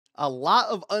A lot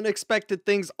of unexpected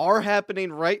things are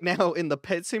happening right now in the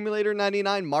Pet Simulator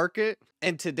 99 market,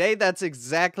 and today that's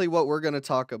exactly what we're going to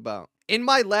talk about. In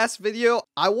my last video,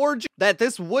 I warned you that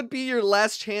this would be your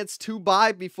last chance to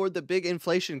buy before the big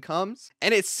inflation comes,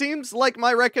 and it seems like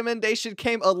my recommendation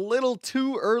came a little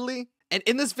too early. And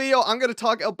in this video, I'm going to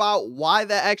talk about why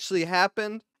that actually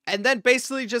happened, and then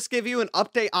basically just give you an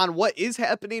update on what is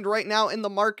happening right now in the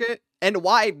market, and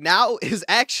why now is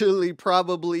actually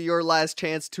probably your last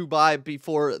chance to buy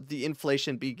before the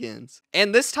inflation begins.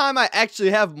 And this time I actually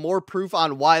have more proof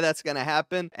on why that's going to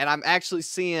happen, and I'm actually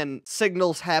seeing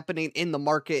signals happening in the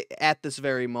market at this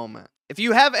very moment. If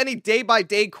you have any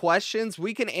day-by-day questions,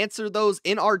 we can answer those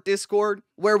in our Discord,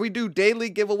 where we do daily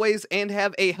giveaways and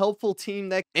have a helpful team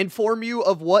that inform you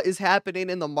of what is happening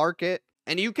in the market,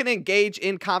 and you can engage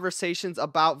in conversations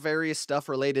about various stuff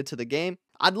related to the game.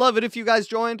 I'd love it if you guys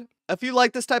joined. If you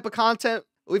like this type of content,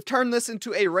 we've turned this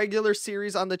into a regular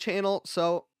series on the channel,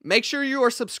 so make sure you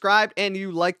are subscribed and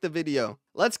you like the video.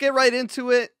 Let's get right into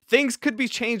it. Things could be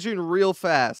changing real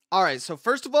fast. Alright, so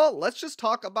first of all, let's just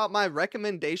talk about my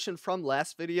recommendation from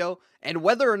last video and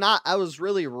whether or not I was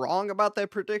really wrong about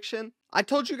that prediction. I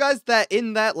told you guys that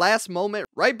in that last moment,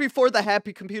 right before the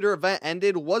Happy Computer event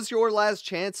ended, was your last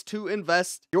chance to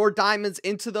invest your diamonds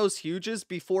into those huges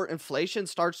before inflation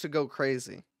starts to go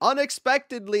crazy.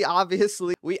 Unexpectedly,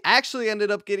 obviously, we actually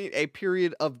ended up getting a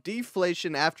period of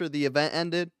deflation after the event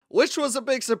ended, which was a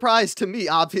big surprise to me,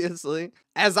 obviously.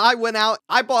 As I went out,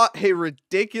 I bought a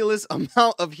ridiculous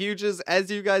amount of huges,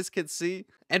 as you guys can see.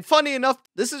 And funny enough,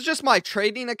 this is just my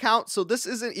trading account, so this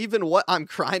isn't even what I'm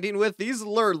grinding with. These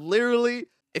are literally,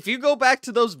 if you go back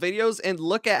to those videos and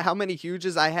look at how many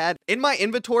huges I had in my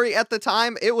inventory at the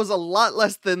time, it was a lot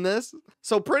less than this.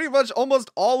 So pretty much almost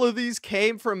all of these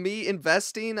came from me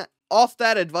investing off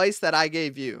that advice that I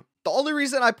gave you. The only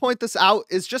reason I point this out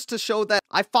is just to show that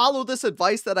I follow this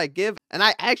advice that I give, and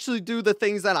I actually do the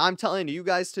things that I'm telling you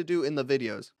guys to do in the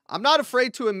videos. I'm not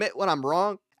afraid to admit when I'm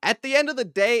wrong. At the end of the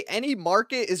day, any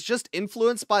market is just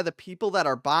influenced by the people that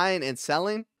are buying and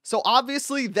selling. So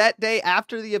obviously that day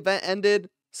after the event ended,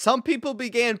 some people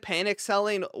began panic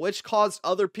selling, which caused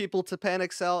other people to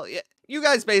panic sell. You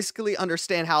guys basically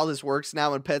understand how this works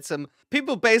now in Pet Sim.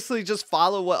 People basically just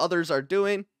follow what others are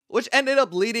doing, which ended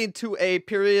up leading to a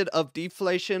period of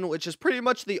deflation, which is pretty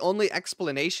much the only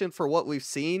explanation for what we've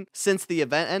seen since the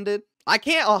event ended. I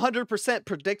can't 100%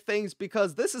 predict things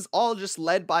because this is all just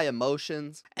led by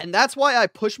emotions, and that's why I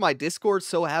push my Discord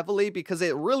so heavily, because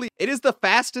it is the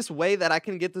fastest way that I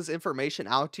can get this information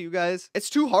out to you guys. It's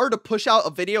too hard to push out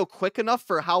a video quick enough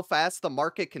for how fast the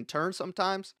market can turn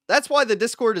sometimes. That's why the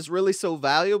Discord is really so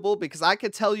valuable, because I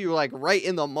can tell you like right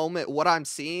in the moment what I'm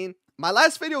seeing. My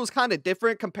last video was kind of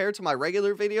different compared to my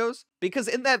regular videos, because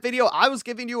in that video I was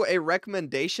giving you a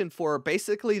recommendation for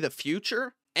basically the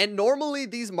future. And normally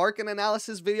these market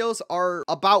analysis videos are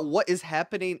about what is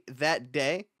happening that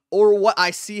day, or what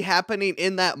I see happening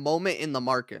in that moment in the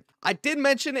market. I did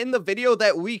mention in the video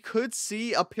that we could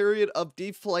see a period of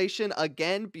deflation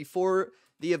again before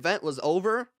the event was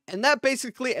over, and that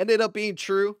basically ended up being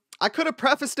true. I could have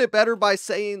prefaced it better by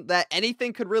saying that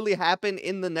anything could really happen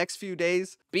in the next few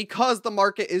days, because the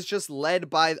market is just led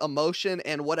by emotion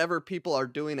and whatever people are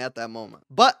doing at that moment.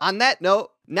 But on that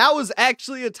note, now is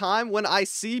actually a time when I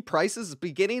see prices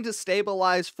beginning to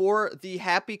stabilize for the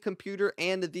Happy Computer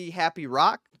and the Happy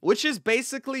Rock, which is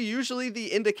basically usually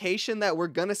the indication that we're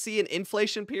gonna see an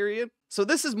inflation period. So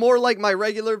this is more like my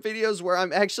regular videos where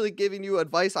I'm actually giving you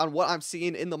advice on what I'm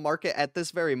seeing in the market at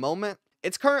this very moment.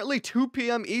 It's currently 2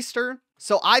 p.m. Eastern,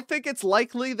 so I think it's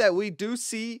likely that we do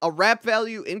see a wrap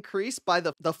value increase by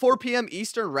the 4 p.m.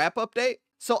 Eastern wrap update.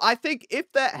 So I think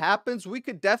if that happens, we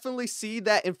could definitely see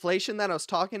that inflation that I was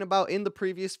talking about in the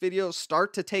previous video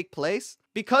start to take place.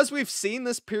 Because we've seen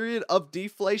this period of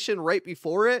deflation right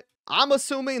before it, I'm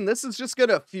assuming this is just going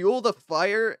to fuel the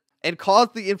fire and cause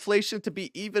the inflation to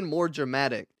be even more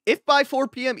dramatic. If by 4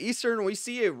 p.m. Eastern we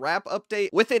see a wrap update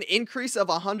with an increase of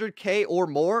 100k or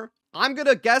more, I'm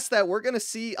gonna guess that we're gonna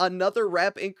see another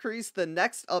wrap increase the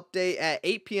next update at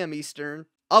 8 p.m. Eastern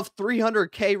of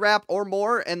 300k wrap or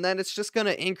more, and then it's just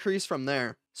gonna increase from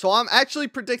there. So I'm actually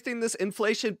predicting this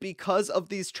inflation because of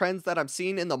these trends that I'm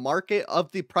seeing in the market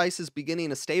of the prices beginning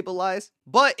to stabilize,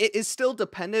 but it is still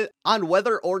dependent on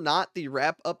whether or not the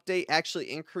wrap update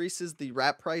actually increases the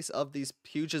wrap price of these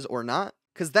huges or not.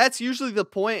 Because that's usually the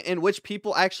point in which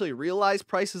people actually realize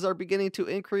prices are beginning to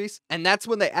increase, and that's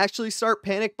when they actually start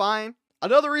panic buying.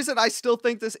 Another reason I still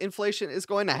think this inflation is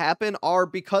going to happen are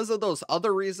because of those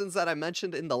other reasons that I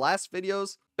mentioned in the last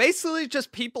videos. Basically,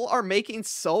 just people are making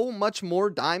so much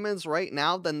more diamonds right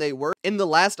now than they were in the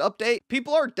last update.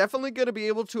 People are definitely going to be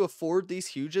able to afford these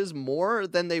huges more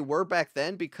than they were back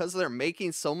then because they're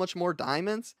making so much more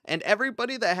diamonds. And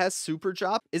everybody that has super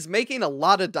drop is making a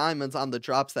lot of diamonds on the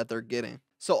drops that they're getting.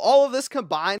 So all of this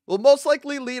combined will most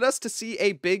likely lead us to see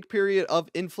a big period of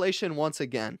inflation once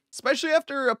again. Especially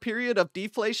after a period of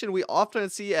deflation, we often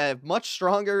see a much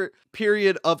stronger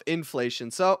period of inflation.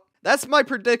 So that's my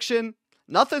prediction.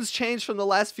 Nothing's changed from the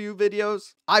last few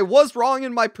videos. I was wrong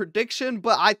in my prediction,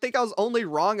 but I think I was only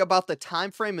wrong about the time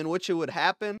frame in which it would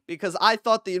happen because I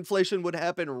thought the inflation would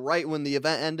happen right when the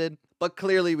event ended, but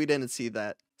clearly we didn't see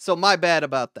that. So my bad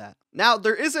about that. Now,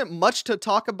 there isn't much to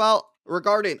talk about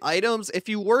regarding items. If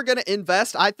you were going to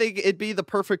invest, I think it'd be the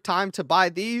perfect time to buy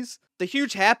these. The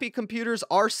huge happy computers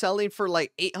are selling for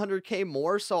like 800k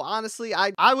more, so honestly,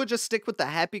 I would just stick with the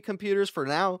happy computers for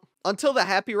now until the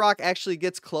happy rock actually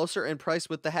gets closer in price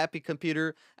with the happy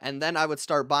computer, and then I would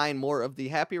start buying more of the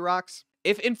happy rocks.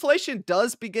 If inflation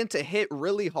does begin to hit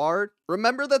really hard,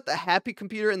 remember that the happy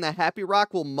computer and the happy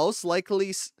rock will most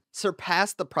likely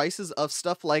surpass the prices of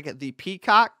stuff like the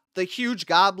peacock. The huge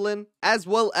goblin, as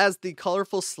well as the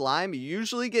colorful slime,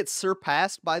 usually get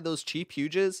surpassed by those cheap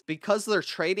huges because they're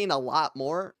trading a lot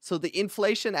more. So the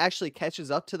inflation actually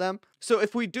catches up to them. So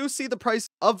if we do see the price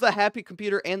of the happy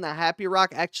computer and the happy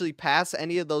rock actually pass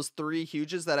any of those three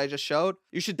huges that I just showed,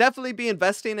 you should definitely be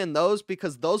investing in those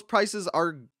because those prices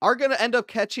are going to end up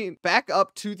catching back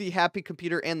up to the happy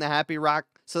computer and the happy rock.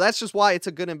 So that's just why it's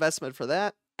a good investment for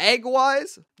that.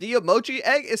 Egg-wise, the emoji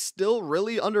egg is still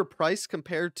really underpriced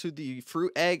compared to the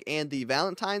fruit egg and the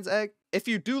Valentine's egg. If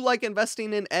you do like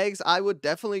investing in eggs, I would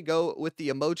definitely go with the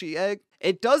emoji egg.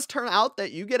 It does turn out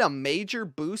that you get a major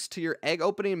boost to your egg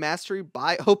opening mastery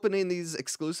by opening these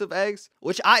exclusive eggs,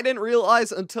 which I didn't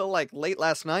realize until like late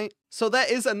last night. So that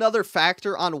is another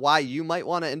factor on why you might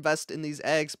want to invest in these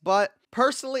eggs, but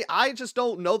personally, I just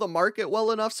don't know the market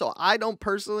well enough, so I don't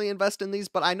personally invest in these,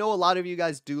 but I know a lot of you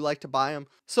guys do like to buy them.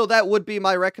 So that would be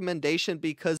my recommendation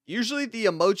because usually the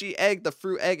emoji egg, the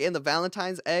fruit egg, and the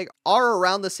Valentine's egg are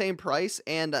around the same price,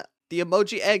 and the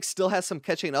emoji egg still has some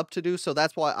catching up to do, so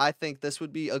that's why I think this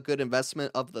would be a good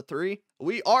investment of the three.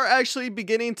 We are actually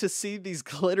beginning to see these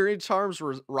glittering charms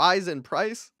rise in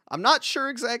price. I'm not sure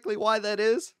exactly why that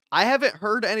is. I haven't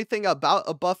heard anything about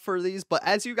a buff for these, but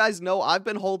as you guys know, I've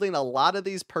been holding a lot of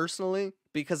these personally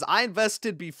because I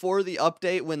invested before the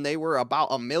update when they were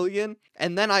about 1 million,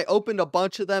 and then I opened a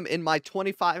bunch of them in my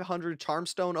 2500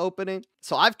 Charmstone opening.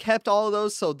 So I've kept all of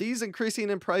those, so these increasing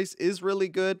in price is really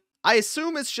good. I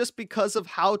assume it's just because of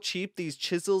how cheap these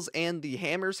chisels and the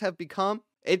hammers have become.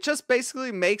 It just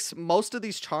basically makes most of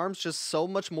these charms just so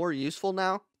much more useful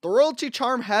now. The royalty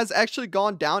charm has actually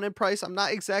gone down in price. I'm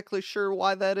not exactly sure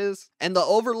why that is. And the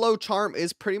overload charm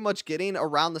is pretty much getting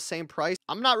around the same price.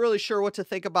 I'm not really sure what to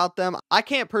think about them. I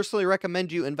can't personally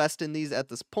recommend you invest in these at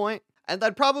this point. And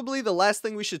then probably the last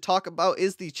thing we should talk about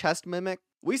is the chest mimic.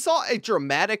 We saw a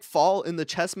dramatic fall in the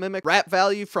chest mimic wrap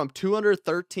value from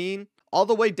 213 all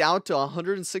the way down to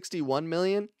 161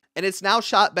 million. And it's now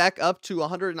shot back up to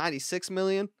 196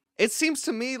 million. It seems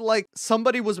to me like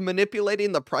somebody was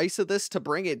manipulating the price of this to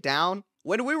bring it down.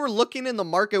 When we were looking in the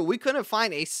market, we couldn't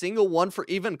find a single one for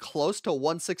even close to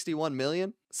 161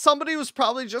 million. Somebody was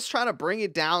probably just trying to bring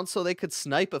it down so they could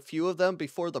snipe a few of them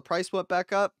before the price went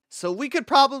back up. So we could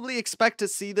probably expect to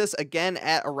see this again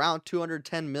at around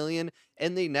 210 million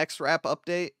in the next wrap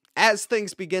update as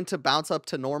things begin to bounce up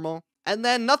to normal. And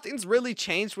then nothing's really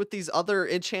changed with these other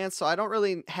enchants, so I don't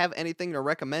really have anything to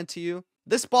recommend to you.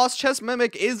 This boss chest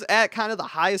mimic is at kind of the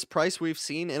highest price we've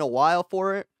seen in a while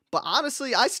for it. But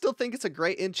honestly, I still think it's a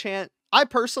great enchant. I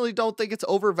personally don't think it's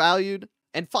overvalued.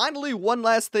 And finally, one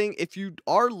last thing, if you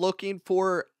are looking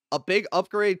for a big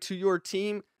upgrade to your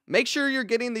team, make sure you're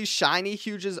getting these shiny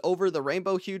huges over the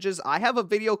rainbow huges. I have a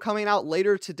video coming out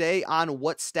later today on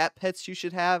what stat pets you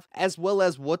should have, as well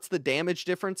as what's the damage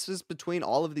differences between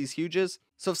all of these huges.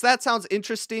 So if that sounds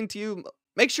interesting to you,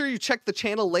 make sure you check the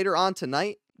channel later on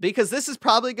tonight, because this is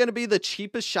probably going to be the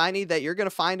cheapest shiny that you're going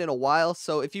to find in a while.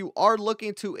 So if you are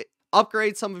looking to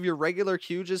upgrade some of your regular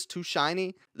huges to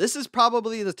shiny, this is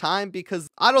probably the time, because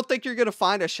I don't think you're going to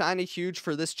find a shiny huge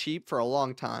for this cheap for a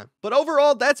long time. But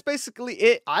overall, that's basically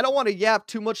it. I don't want to yap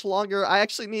too much longer. I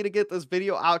actually need to get this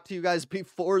video out to you guys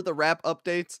before the wrap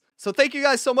updates. So thank you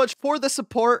guys so much for the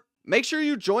support. Make sure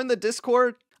you join the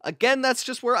Discord. Again, that's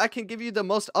just where I can give you the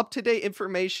most up-to-date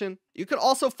information. You can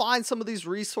also find some of these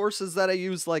resources that I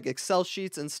use, like Excel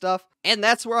sheets and stuff. And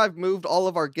that's where I've moved all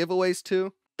of our giveaways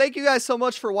to. Thank you guys so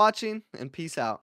much for watching, and peace out.